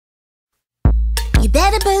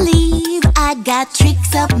better believe I got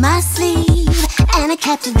tricks up my sleeve, and I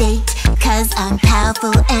captivate, cause I'm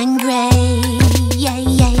powerful and great. Yeah,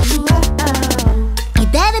 yeah. You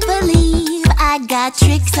better believe I got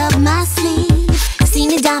tricks up my sleeve. See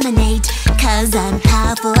me dominate, cause I'm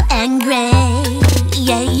powerful and great.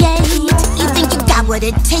 Yeah, yeah. You think you got what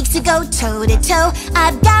it takes to go toe to toe?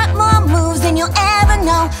 I've got more moves than you'll ever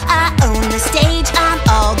know. I own the stage, I'm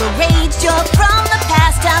all the rage. You're from the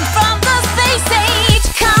past, I'm from the space age.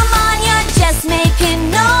 Come on, you're just making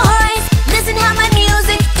noise. Listen how my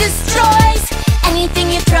music destroys.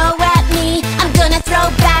 Anything you throw at me, I'm gonna throw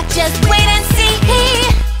back, just wait and see.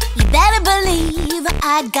 You better believe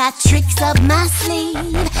I got tricks up my sleeve,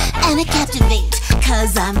 and I captivate,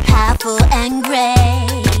 cause I'm powerful and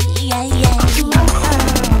great. Yeah, yeah.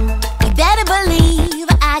 You better believe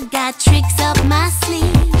I got tricks up my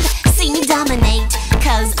sleeve. See me dominate,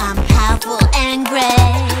 cause I'm powerful and great.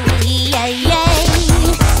 Yeah, yeah.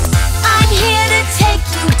 I'm here to take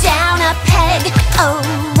you down a peg. Oh,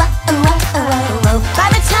 oh, oh, oh, oh, oh. By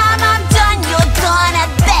the time I'm done, you're gonna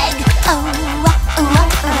beg. Oh, oh, oh,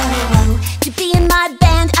 oh, oh. To be in my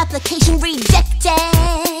band, application read